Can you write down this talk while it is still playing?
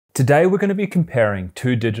Today we're going to be comparing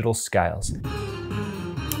two digital scales.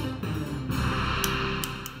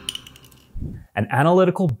 An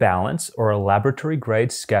analytical balance or a laboratory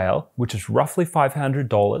grade scale, which is roughly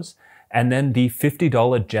 $500, and then the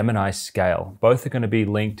 $50 Gemini scale. Both are going to be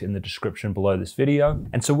linked in the description below this video.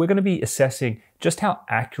 And so we're going to be assessing just how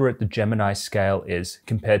accurate the Gemini scale is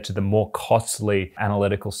compared to the more costly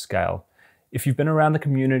analytical scale. If you've been around the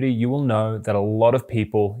community, you will know that a lot of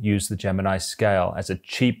people use the Gemini scale as a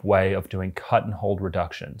cheap way of doing cut and hold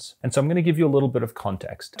reductions. And so I'm going to give you a little bit of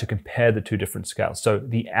context to compare the two different scales. So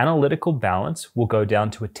the analytical balance will go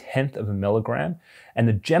down to 1/10 of a milligram, and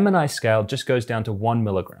the Gemini scale just goes down to 1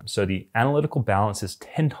 milligram. So the analytical balance is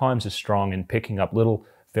 10 times as strong in picking up little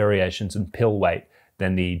variations in pill weight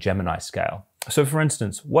than the Gemini scale. So for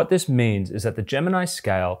instance, what this means is that the Gemini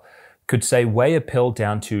scale could say weigh a pill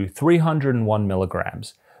down to 301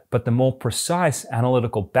 milligrams, but the more precise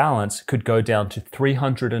analytical balance could go down to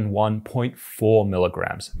 301.4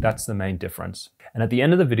 milligrams. That's the main difference. And at the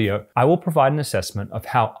end of the video, I will provide an assessment of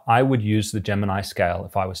how I would use the Gemini scale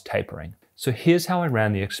if I was tapering. So here's how I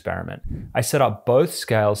ran the experiment. I set up both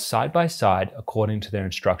scales side by side according to their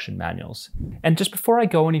instruction manuals. And just before I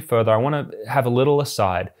go any further, I want to have a little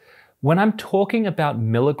aside. When I'm talking about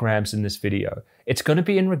milligrams in this video, it's going to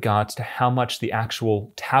be in regards to how much the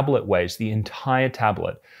actual tablet weighs, the entire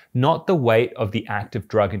tablet, not the weight of the active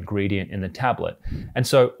drug ingredient in the tablet. And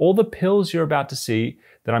so all the pills you're about to see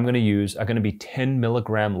that I'm going to use are going to be 10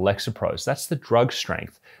 milligram Lexapros. That's the drug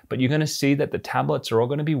strength. But you're going to see that the tablets are all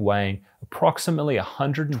going to be weighing approximately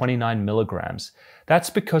 129 milligrams.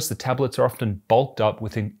 That's because the tablets are often bulked up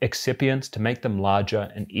with excipients to make them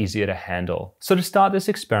larger and easier to handle. So to start this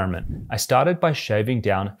experiment, I started by shaving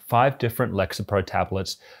down 5 different Lexapro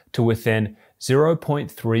tablets to within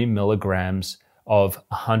 0.3 milligrams of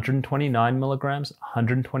 129 milligrams,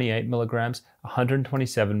 128 milligrams,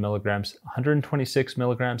 127 milligrams, 126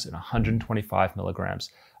 milligrams, and 125 milligrams.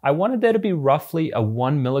 I wanted there to be roughly a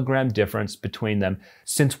 1 milligram difference between them,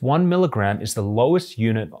 since 1 milligram is the lowest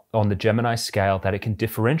unit on the Gemini scale that it can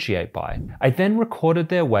differentiate by. I then recorded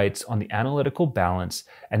their weights on the analytical balance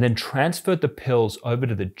and then transferred the pills over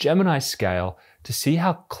to the Gemini scale to see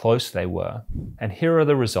how close they were. And here are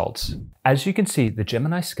the results. As you can see, the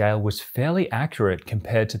Gemini scale was fairly accurate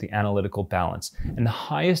compared to the analytical balance, and the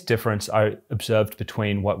highest difference I observed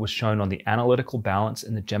between what was shown on the analytical balance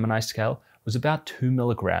and the Gemini scale was about 2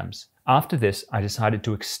 milligrams. After this, I decided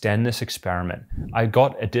to extend this experiment. I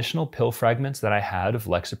got additional pill fragments that I had of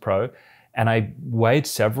Lexapro, and I weighed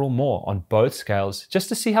several more on both scales just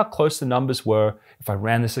to see how close the numbers were if I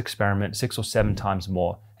ran this experiment 6 or 7 times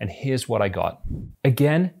more. And here's what I got.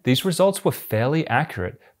 Again, these results were fairly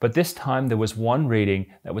accurate, but this time there was one reading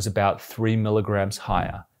that was about 3 milligrams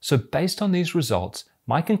higher. So based on these results,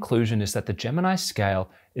 my conclusion is that the Gemini scale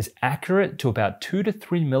is accurate to about 2 to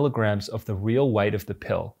 3 milligrams of the real weight of the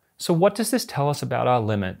pill. So what does this tell us about our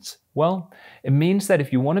limits? Well, it means that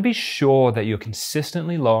if you want to be sure that you're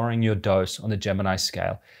consistently lowering your dose on the Gemini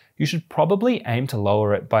scale, you should probably aim to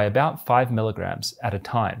lower it by about 5 milligrams at a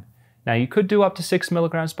time. Now you could do up to 6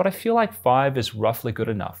 milligrams, but I feel like 5 is roughly good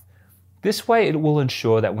enough. This way it will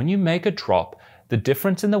ensure that when you make a drop, the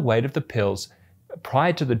difference in the weight of the pills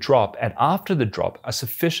prior to the drop and after the drop are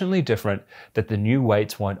sufficiently different that the new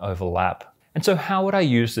weights won't overlap. And so how would I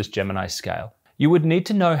use this Gemini scale? You would need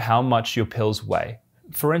to know how much your pills weigh.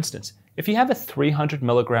 For instance, if you have a 300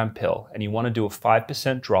 milligram pill and you want to do a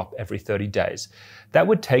 5% drop every 30 days, that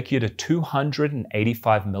would take you to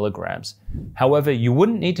 285 milligrams. However, you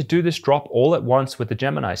wouldn't need to do this drop all at once with the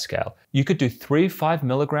Gemini scale. You could do 3 5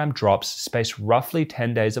 milligram drops spaced roughly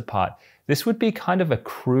 10 days apart. This would be kind of a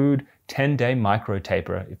crude 10-day micro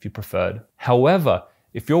taper if you preferred. However,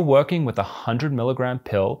 if you're working with a 100 milligram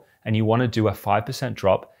pill and you want to do a 5%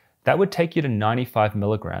 drop, that would take you to 95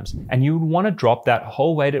 milligrams. And you would want to drop that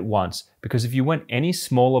whole weight at once, because if you went any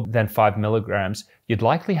smaller than 5 milligrams, you'd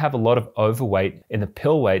likely have a lot of overweight in the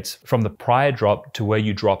pill weights from the prior drop to where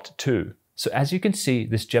you dropped to. So as you can see,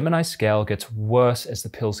 this Gemini scale gets worse as the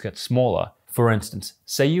pills get smaller. For instance,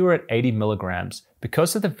 say you were at 80 milligrams.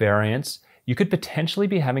 Because of the variance, you could potentially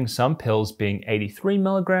be having some pills being 83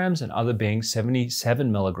 milligrams and other being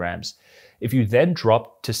 77 milligrams. If you then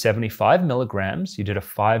dropped to 75 milligrams, you did a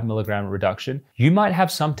 5 milligram reduction, you might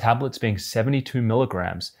have some tablets being 72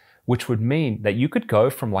 milligrams, which would mean that you could go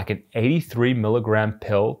from like an 83 milligram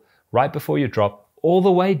pill right before you drop all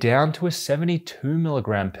the way down to a 72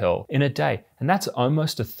 milligram pill in a day. And that's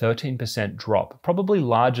almost a 13% drop, probably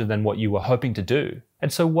larger than what you were hoping to do.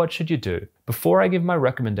 And so what should you do? Before I give my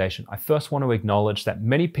recommendation, I first want to acknowledge that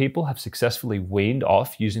many people have successfully weaned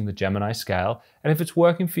off using the Gemini scale, and if it's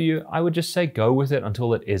working for you, I would just say go with it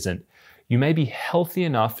until it isn't. You may be healthy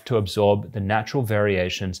enough to absorb the natural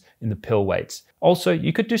variations in the pill weights. Also,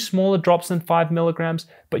 you could do smaller drops than 5 milligrams,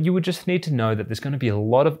 but you would just need to know that there's going to be a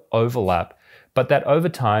lot of overlap, but that over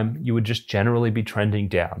time, you would just generally be trending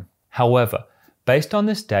down. However, based on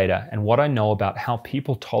this data and what I know about how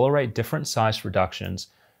people tolerate different size reductions,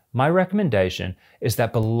 my recommendation is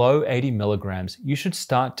that below 80 milligrams, you should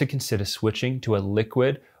start to consider switching to a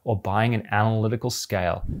liquid or buying an analytical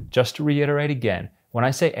scale. Just to reiterate again, when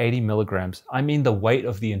I say 80 milligrams, I mean the weight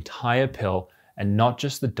of the entire pill and not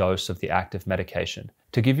just the dose of the active medication.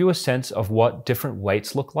 To give you a sense of what different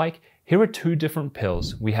weights look like, here are two different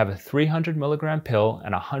pills. We have a 300 milligram pill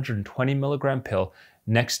and a 120 milligram pill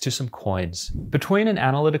next to some coins. Between an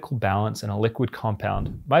analytical balance and a liquid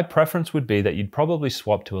compound, my preference would be that you'd probably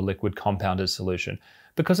swap to a liquid compounded solution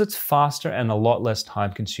because it's faster and a lot less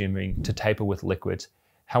time consuming to taper with liquids.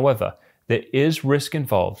 However, there is risk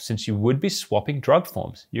involved since you would be swapping drug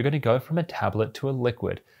forms. You're going to go from a tablet to a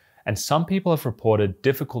liquid. And some people have reported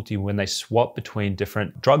difficulty when they swap between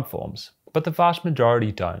different drug forms, but the vast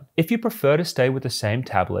majority don't. If you prefer to stay with the same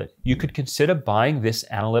tablet, you could consider buying this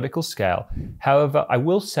analytical scale. However, I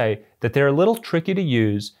will say that they're a little tricky to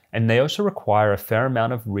use and they also require a fair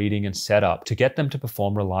amount of reading and setup to get them to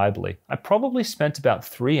perform reliably. I probably spent about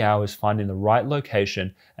 3 hours finding the right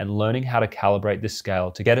location and learning how to calibrate this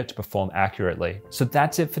scale to get it to perform accurately. So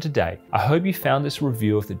that's it for today. I hope you found this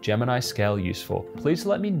review of the Gemini scale useful. Please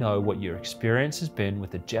let me know what your experience has been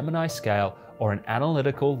with the Gemini scale or an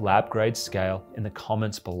analytical lab grade scale in the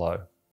comments below.